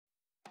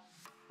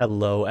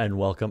Hello and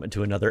welcome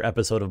to another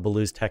episode of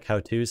Baloo's Tech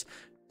How-Tos.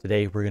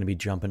 Today we're going to be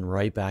jumping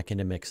right back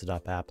into Mix It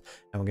Up app,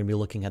 and we're going to be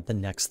looking at the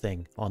next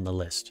thing on the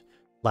list.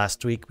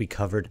 Last week we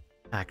covered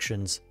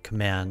actions,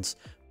 commands.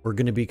 We're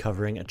going to be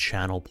covering a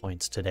channel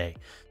points today.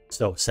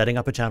 So setting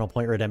up a channel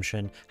point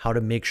redemption, how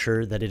to make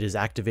sure that it is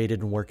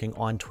activated and working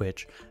on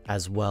Twitch,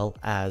 as well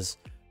as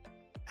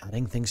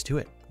adding things to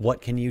it.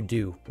 What can you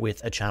do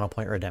with a channel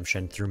point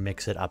redemption through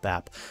Mix It Up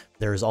app?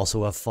 There is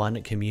also a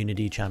fun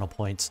community channel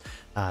points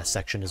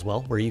section as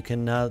well, where you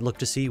can look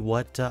to see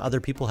what other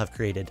people have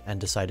created and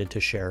decided to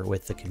share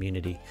with the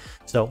community.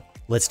 So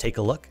let's take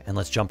a look and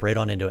let's jump right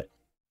on into it.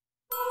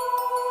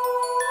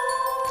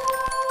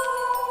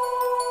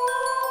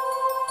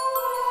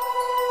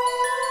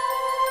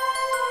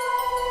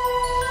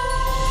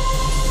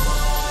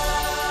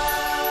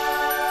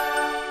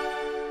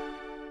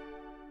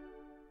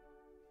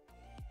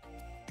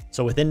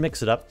 So within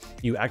Mix It Up,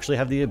 you actually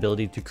have the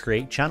ability to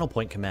create channel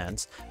point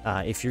commands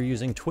if you're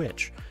using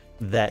Twitch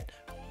that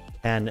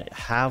can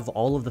have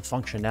all of the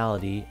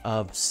functionality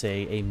of,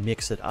 say, a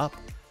Mix It Up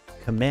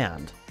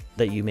command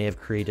that you may have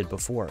created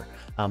before,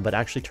 but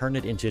actually turn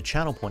it into a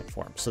channel point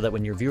form so that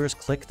when your viewers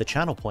click the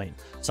channel point,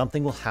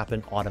 something will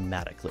happen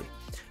automatically.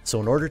 So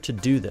in order to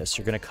do this,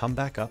 you're going to come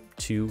back up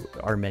to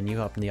our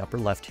menu up in the upper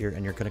left here,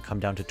 and you're going to come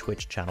down to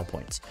Twitch channel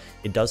points.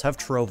 It does have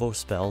Trovo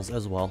spells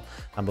as well,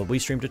 but we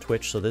stream to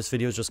Twitch, so this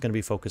video is just going to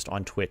be focused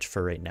on Twitch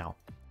for right now.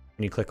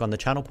 When you click on the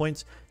channel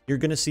points, you're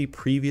going to see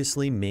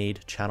previously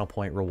made channel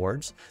point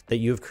rewards that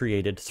you have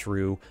created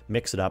through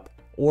Mix It Up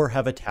or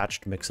have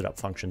attached Mix It Up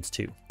functions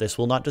to. This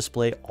will not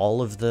display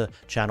all of the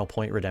channel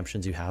point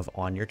redemptions you have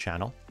on your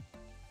channel,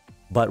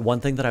 but one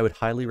thing that I would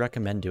highly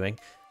recommend doing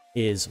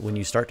is when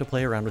you start to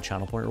play around with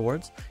channel point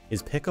rewards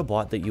is pick a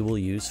bot that you will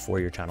use for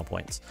your channel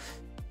points.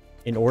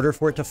 In order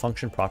for it to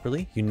function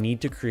properly, you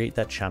need to create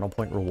that channel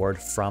point reward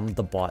from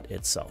the bot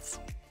itself.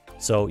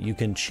 So you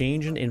can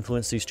change and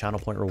influence these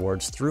channel point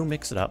rewards through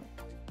Mix It Up.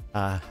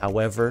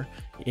 However,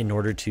 in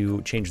order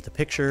to change the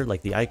picture,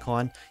 like the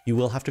icon, you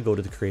will have to go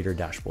to the creator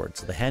dashboard.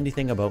 So the handy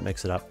thing about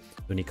Mix It Up,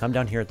 when you come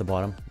down here at the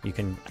bottom, you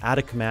can add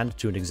a command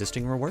to an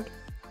existing reward.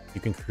 You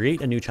can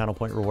create a new channel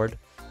point reward,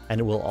 and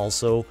it will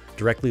also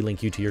directly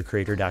link you to your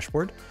creator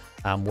dashboard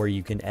where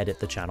you can edit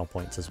the channel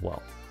points as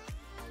well.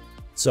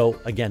 So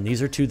again,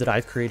 these are two that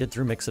I've created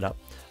through Mix It Up.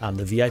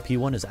 The VIP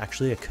one is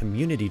actually a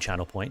community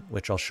channel point,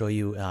 which I'll show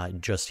you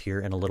just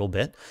here in a little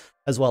bit,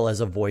 as well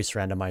as a voice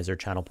randomizer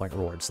channel point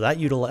reward. So that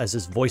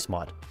utilizes voice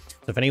mod.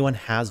 So if anyone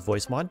has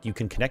voice mod, you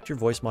can connect your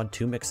voice mod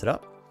to Mix It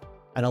Up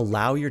and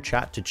allow your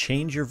chat to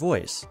change your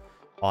voice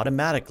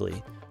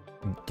automatically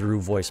through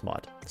voice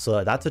mod.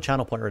 So that's a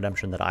channel point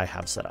redemption that I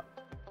have set up.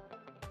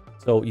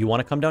 So you want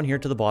to come down here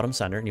to the bottom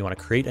center and you want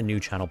to create a new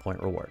channel point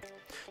reward.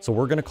 So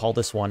we're going to call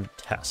this one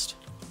test.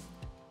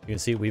 You can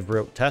see we've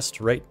wrote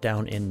test right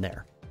down in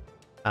there.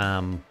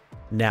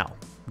 Now,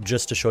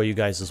 just to show you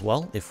guys as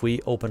well, if we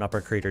open up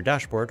our creator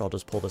dashboard, I'll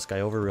just pull this guy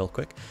over real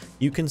quick.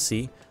 You can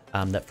see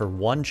that for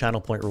one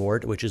channel point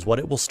reward, which is what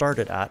it will start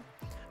it at,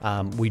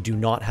 we do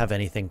not have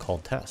anything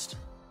called test.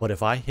 But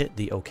if I hit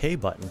the OK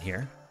button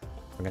here,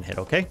 we're going to hit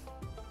OK.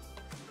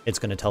 It's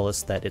going to tell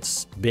us that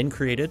it's been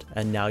created,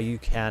 and now you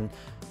can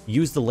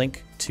use the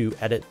link to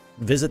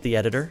visit the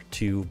editor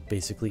to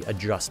basically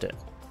adjust it.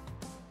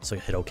 So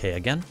hit OK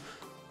again,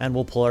 and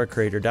we'll pull our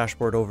creator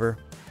dashboard over.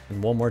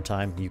 And one more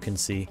time, you can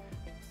see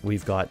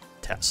we've got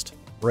test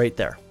right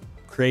there.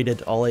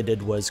 Created, all I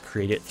did was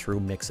create it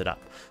through Mix It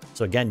Up.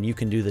 So again, you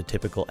can do the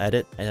typical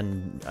edit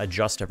and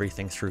adjust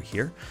everything through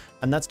here.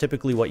 And that's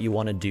typically what you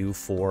want to do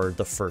for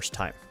the first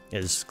time,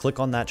 is click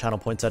on that channel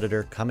points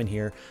editor, come in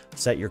here,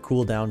 set your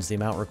cooldowns, the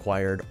amount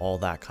required, all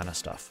that kind of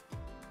stuff.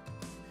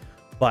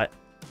 But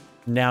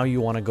now you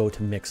want to go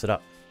to Mix It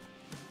Up.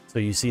 So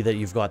you see that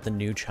you've got the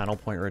new channel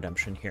point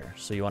redemption here.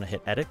 So you want to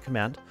hit edit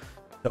command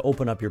to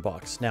open up your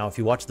box. Now, if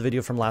you watched the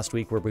video from last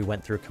week where we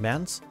went through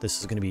commands, this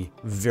is going to be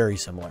very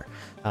similar.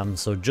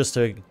 So just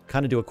to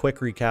kind of do a quick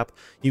recap,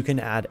 you can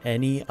add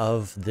any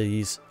of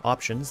these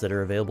options that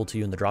are available to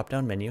you in the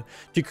drop-down menu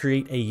to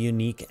create a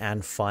unique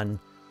and fun,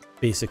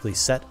 basically,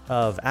 set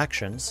of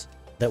actions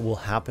that will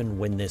happen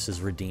when this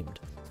is redeemed.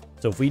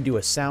 So if we do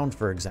a sound,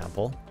 for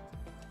example,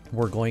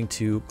 we're going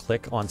to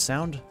click on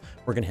sound,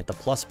 we're going to hit the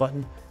plus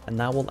button, and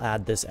that will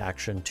add this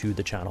action to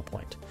the channel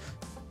point.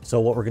 So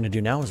what we're going to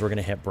do now is we're going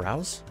to hit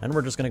browse, and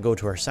we're just going to go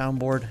to our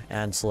soundboard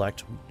and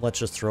select, let's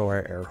just throw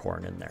our air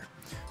horn in there.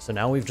 So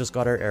now we've just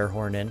got our air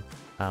horn in.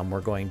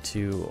 We're going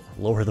to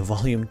lower the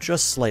volume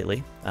just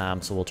slightly.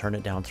 So we'll turn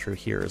it down through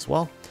here as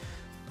well.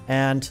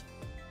 And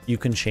you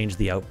can change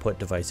the output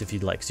device if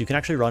you'd like. So you can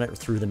actually run it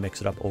through the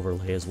Mix It Up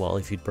overlay as well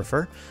if you'd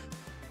prefer.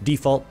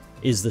 Default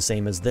is the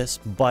same as this,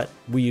 but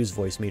we use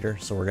voice meter,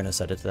 so we're going to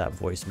set it to that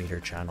voice meter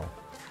channel.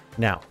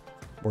 Now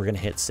we're going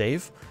to hit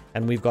save,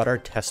 and we've got our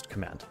test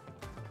command.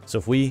 So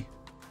if we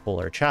pull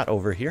our chat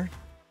over here,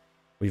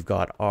 we've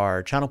got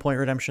our channel point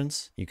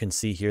redemptions. You can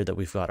see here that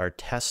we've got our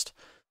test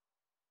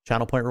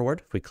channel point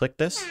reward. If we click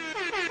this,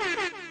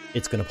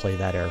 it's going to play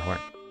that air horn.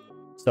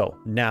 So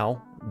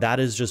now that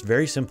is just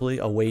very simply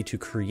a way to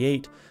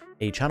create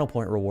a channel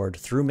point reward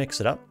through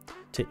Mixitup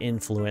to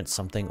influence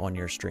something on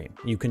your stream.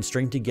 You can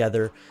string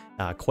together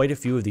quite a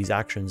few of these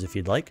actions if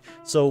you'd like,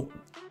 so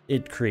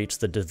it creates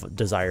the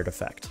desired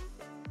effect.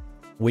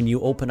 When you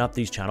open up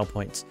these channel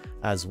points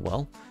as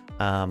well,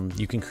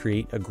 you can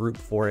create a group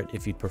for it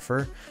if you'd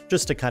prefer,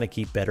 just to kind of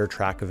keep better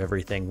track of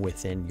everything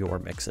within your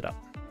Mixitup.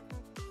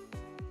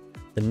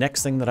 The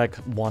next thing that I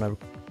want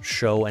to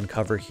show and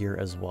cover here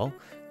as well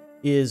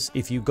is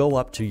if you go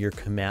up to your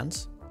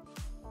commands,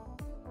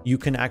 you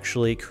can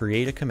actually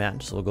create a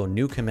command. So we'll go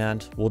new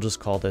command. We'll just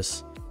call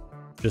this,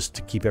 just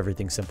to keep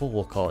everything simple,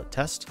 we'll call it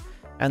test.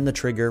 And the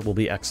trigger will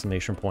be !test.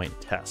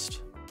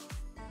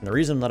 And the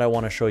reason that I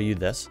want to show you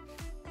this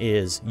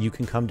is you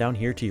can come down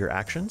here to your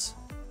actions,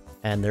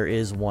 and there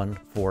is one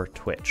for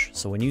Twitch.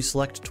 So when you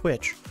select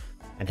Twitch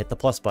and hit the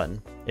plus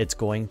button, it's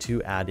going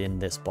to add in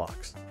this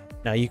box.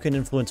 Now you can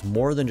influence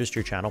more than just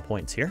your channel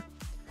points here.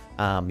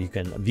 You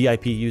can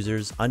VIP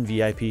users,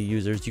 un-VIP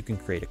users, you can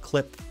create a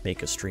clip,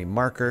 make a stream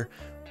marker,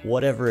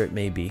 whatever it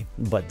may be.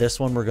 But this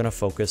one, we're going to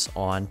focus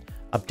on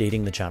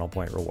updating the channel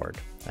point reward.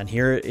 And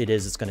here it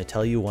is, it's going to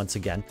tell you once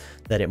again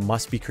that it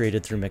must be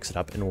created through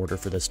Mixitup in order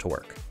for this to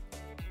work.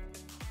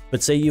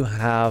 But say you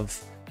have,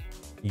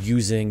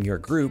 using your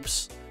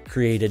groups,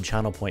 created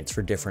channel points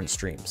for different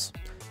streams.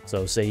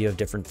 So say you have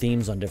different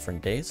themes on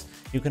different days,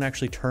 you can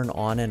actually turn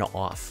on and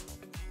off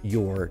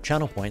your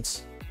channel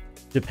points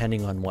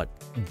depending on what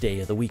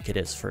day of the week it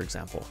is, for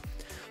example.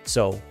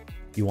 So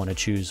you want to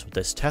choose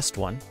this test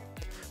one.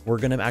 We're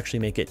going to actually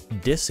make it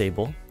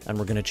disable, and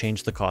we're going to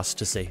change the cost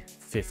to say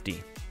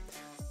 50.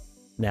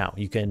 Now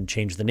you can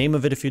change the name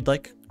of it if you'd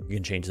like, you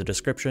can change the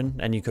description,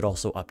 and you could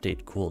also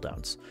update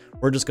cooldowns.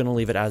 We're just going to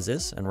leave it as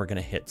is, and we're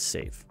going to hit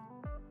save.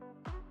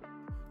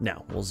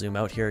 Now we'll zoom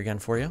out here again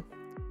for you.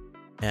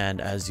 And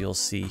as you'll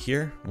see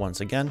here, once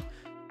again,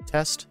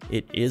 test,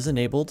 it is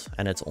enabled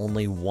and it's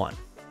only 1.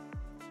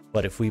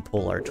 But if we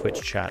pull our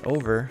Twitch chat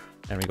over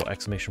and we go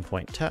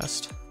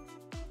 !test,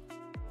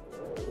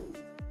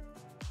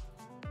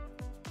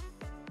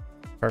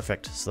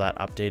 perfect. So that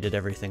updated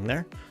everything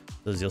there.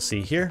 So as you'll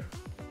see here,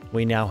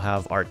 we now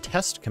have our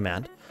test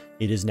command.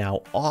 It is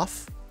now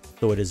off,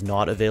 so it is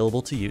not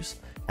available to use,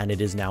 and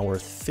it is now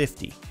worth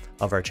 50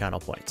 of our channel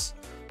points.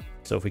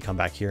 So if we come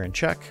back here and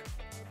check,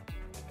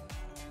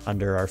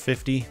 under our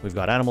 50, we've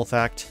got Animal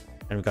Fact,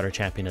 and we've got our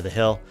Champion of the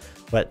Hill,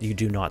 but you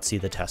do not see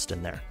the test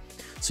in there.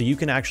 So you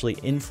can actually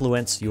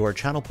influence your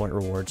channel point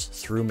rewards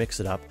through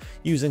Mixitup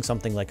using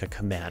something like a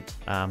command.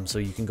 So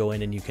you can go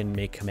in and you can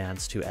make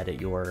commands to edit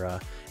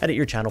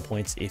your channel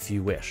points if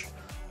you wish.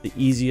 The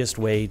easiest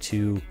way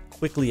to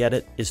quickly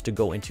edit is to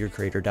go into your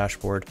creator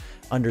dashboard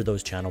under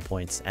those channel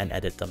points and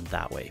edit them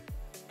that way.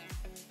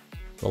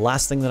 The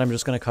last thing that I'm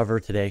just going to cover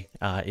today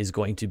is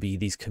going to be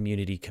these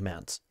community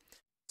commands.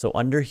 So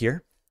under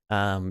here,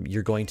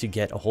 you're going to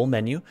get a whole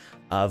menu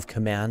of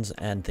commands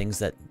and things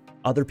that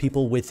other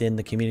people within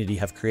the community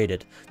have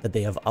created that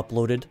they have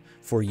uploaded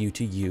for you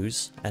to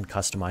use and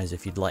customize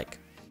if you'd like.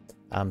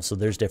 So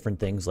there's different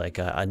things like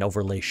an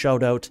overlay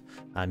shoutout.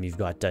 You've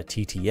got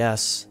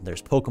TTS,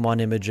 there's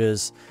Pokemon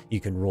images, you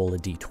can roll a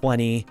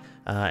D20,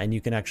 and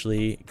you can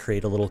actually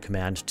create a little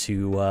command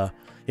to,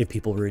 if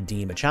people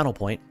redeem a channel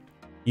point,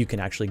 you can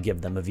actually give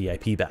them a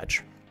VIP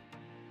badge.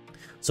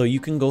 So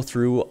you can go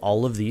through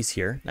all of these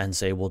here and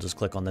say, we'll just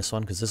click on this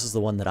one because this is the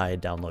one that I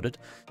had downloaded.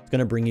 It's going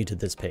to bring you to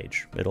this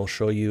page. It'll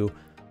show you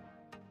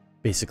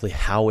basically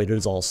how it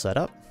is all set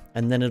up,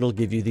 and then it'll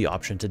give you the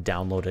option to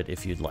download it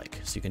if you'd like.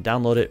 So you can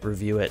download it,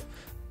 review it,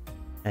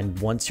 and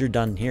once you're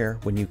done here,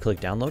 when you click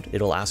download,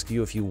 it'll ask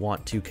you if you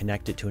want to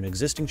connect it to an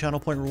existing channel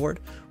point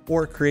reward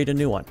or create a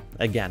new one.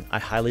 Again, I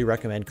highly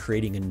recommend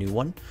creating a new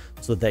one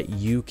so that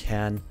you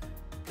can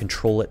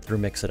control it through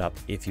Mixitup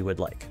if you would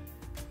like.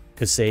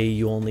 Because say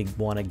you only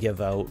want to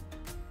give out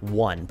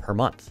 1 per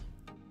month.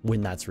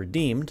 When that's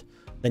redeemed,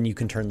 then you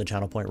can turn the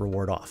channel point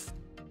reward off.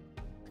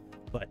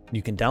 But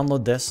you can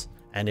download this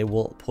and it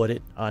will put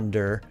it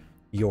under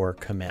your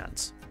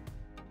commands.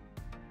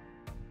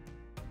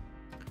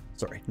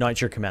 Sorry,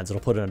 not your commands, it'll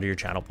put it under your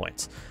channel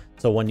points.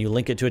 So when you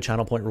link it to a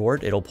channel point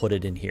reward, it'll put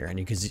it in here. And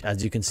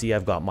as you can see,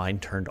 I've got mine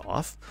turned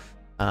off,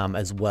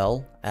 as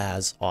well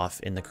as off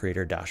in the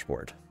creator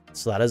dashboard.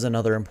 So that is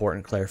another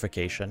important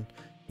clarification,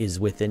 is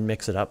within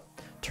Mixitup,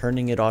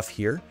 turning it off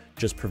here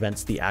just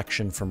prevents the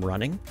action from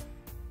running.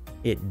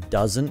 It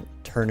doesn't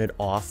turn it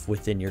off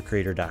within your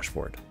creator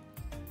dashboard.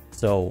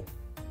 So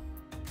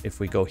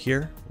if we go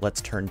here, let's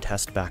turn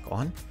test back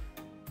on.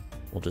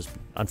 We'll just,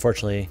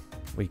 unfortunately,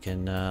 we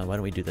can, why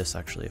don't we do this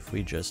actually? If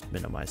we just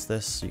minimize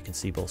this so you can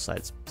see both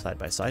sides side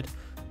by side.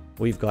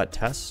 We've got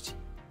test,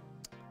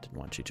 didn't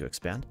want you to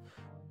expand.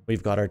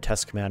 We've got our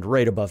test command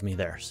right above me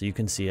there. So you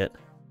can see it,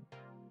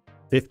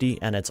 50,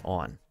 and it's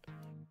on.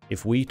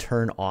 If we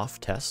turn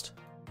off test,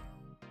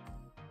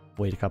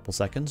 wait a couple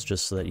seconds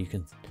just so that you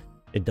can,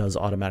 it does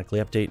automatically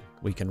update.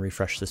 We can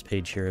refresh this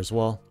page here as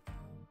well.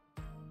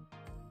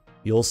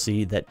 You'll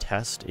see that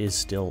test is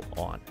still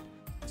on.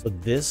 So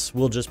this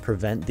will just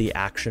prevent the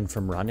action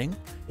from running.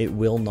 It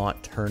will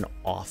not turn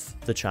off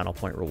the channel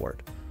point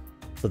reward.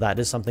 So that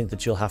is something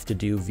that you'll have to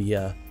do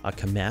via a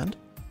command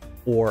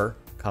or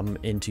come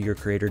into your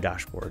creator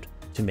dashboard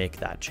to make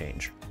that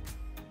change.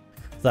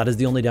 So that is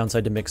the only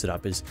downside to Mix It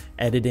Up, is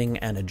editing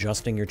and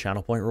adjusting your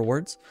channel point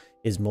rewards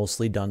is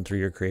mostly done through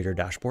your creator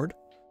dashboard.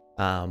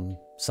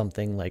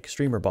 Something like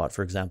StreamerBot,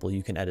 for example,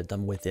 you can edit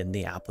them within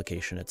the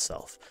application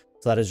itself.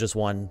 So that is just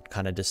one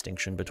kind of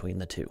distinction between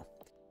the two.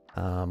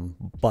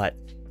 But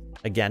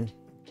again,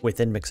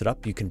 within Mix It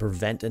Up, you can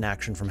prevent an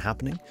action from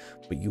happening,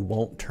 but you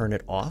won't turn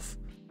it off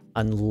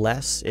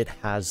unless it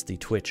has the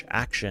Twitch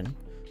action,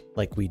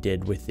 like we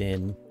did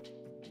within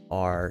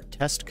our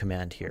test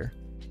command here,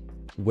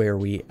 where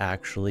we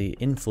actually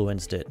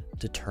influenced it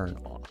to turn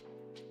off.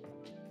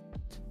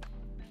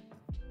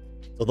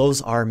 So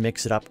those are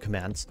Mix It Up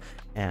commands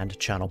and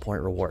channel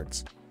point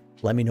rewards.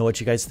 Let me know what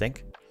you guys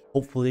think.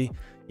 Hopefully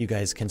you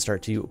guys can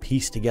start to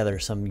piece together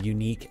some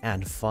unique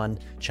and fun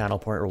channel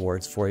point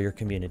rewards for your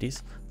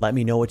communities. Let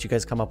me know what you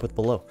guys come up with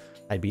below.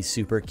 I'd be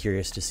super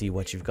curious to see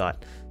what you've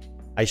got.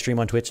 I stream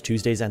on Twitch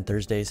Tuesdays and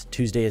Thursdays.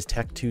 Tuesday is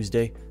Tech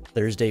Tuesday.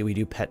 Thursday we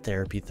do Pet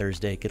Therapy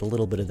Thursday. Get a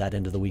little bit of that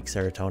into the week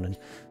serotonin.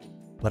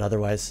 But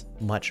otherwise,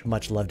 much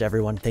love to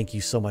everyone. Thank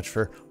you so much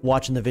for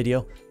watching the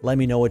video. Let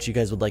me know what you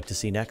guys would like to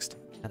see next,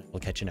 and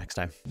we'll catch you next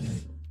time.